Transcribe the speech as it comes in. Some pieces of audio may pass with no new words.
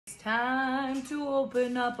time to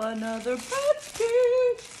open up another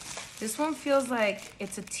package. This one feels like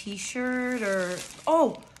it's a t-shirt or,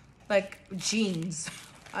 oh, like jeans.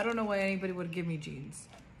 I don't know why anybody would give me jeans.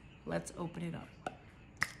 Let's open it up.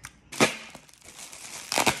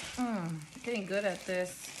 Getting good at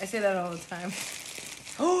this. I say that all the time.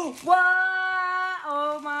 Oh, what?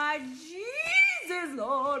 Oh my Jesus,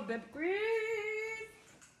 Lord, baby.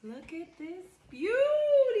 Look at this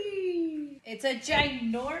beauty. It's a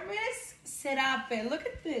ginormous serape. Look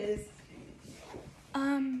at this.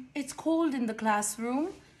 It's cold in the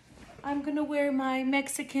classroom. I'm gonna wear my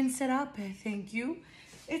Mexican serape, thank you.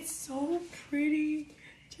 It's so pretty.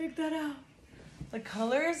 Check that out. The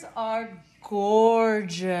colors are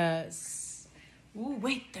gorgeous. Ooh,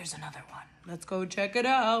 wait, there's another one. Let's go check it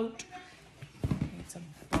out. It's a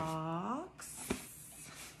box.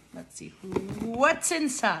 Let's see what's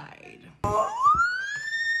inside. Oh,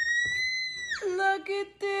 look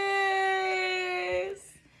at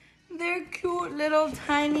this. They're cute little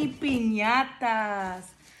tiny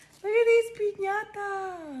piñatas. Look at these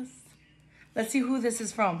piñatas. Let's see who this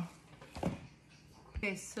is from.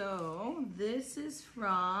 Okay, so this is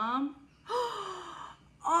from,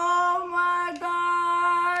 oh my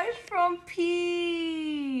gosh, from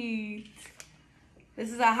Pete.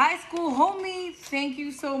 This is a high school homie. Thank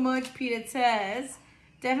you so much, Pete. It says,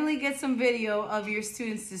 definitely get some video of your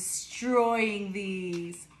students destroying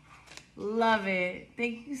these. Love it.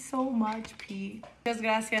 Thank you so much, Pete. Muchas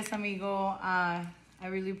gracias, amigo. I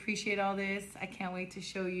really appreciate all this. I can't wait to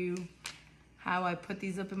show you how I put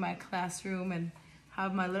these up in my classroom and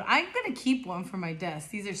have my little, I'm gonna keep one for my desk.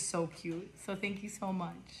 These are so cute. So thank you so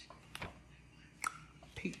much,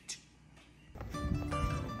 Pete.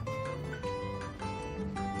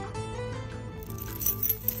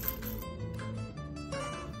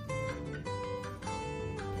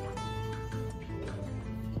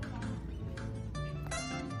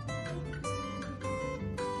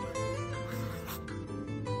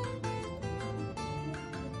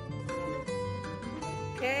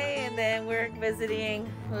 Okay, and then we're visiting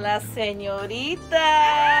La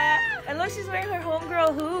Señorita. And look, she's wearing her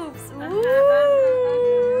homegirl hoops.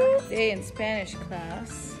 Ooh. Today in Spanish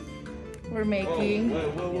class, we're making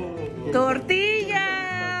tortillas.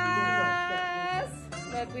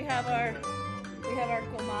 Look, we have our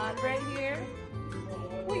comal right here.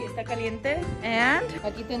 Uy, está caliente. And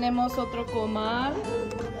aquí tenemos otro comal.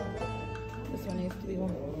 This one needs to be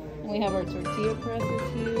warm. We have our tortilla presses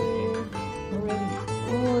here. Already.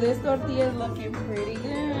 Ooh, this tortilla is looking pretty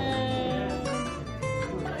good.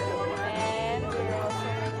 And we're also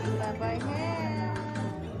making that by hand.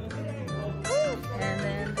 Woo. And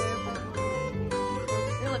then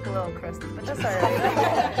they look a little crusty, but that's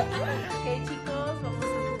alright. Okay, chicos, vamos a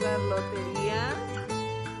jugar lotería.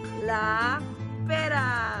 La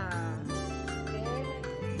pera. Okay,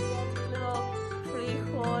 little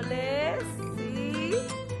frijoles. See?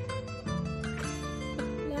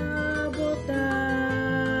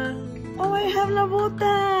 Oh, I have la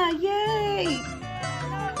bota! Yay!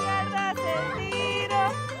 No pierdas el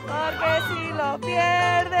tiro, porque si lo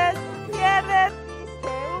pierdes, pierdes.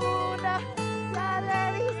 Diste una, ya le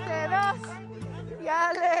diste dos,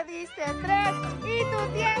 ya le diste tres, y tu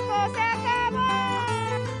tiempo se acabó.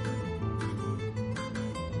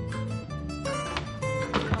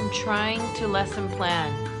 I'm trying to lesson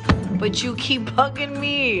plan, but you keep bugging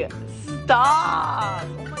me. Stop! Oh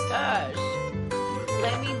my gosh.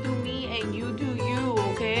 Let me do me and you do you,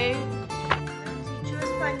 okay? I'm gonna teach you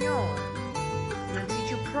Espanol. I'm gonna teach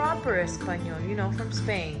you proper Espanol, you know, from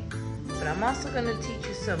Spain. But I'm also gonna teach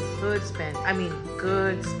you some good Spanish.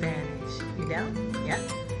 You down? Yeah?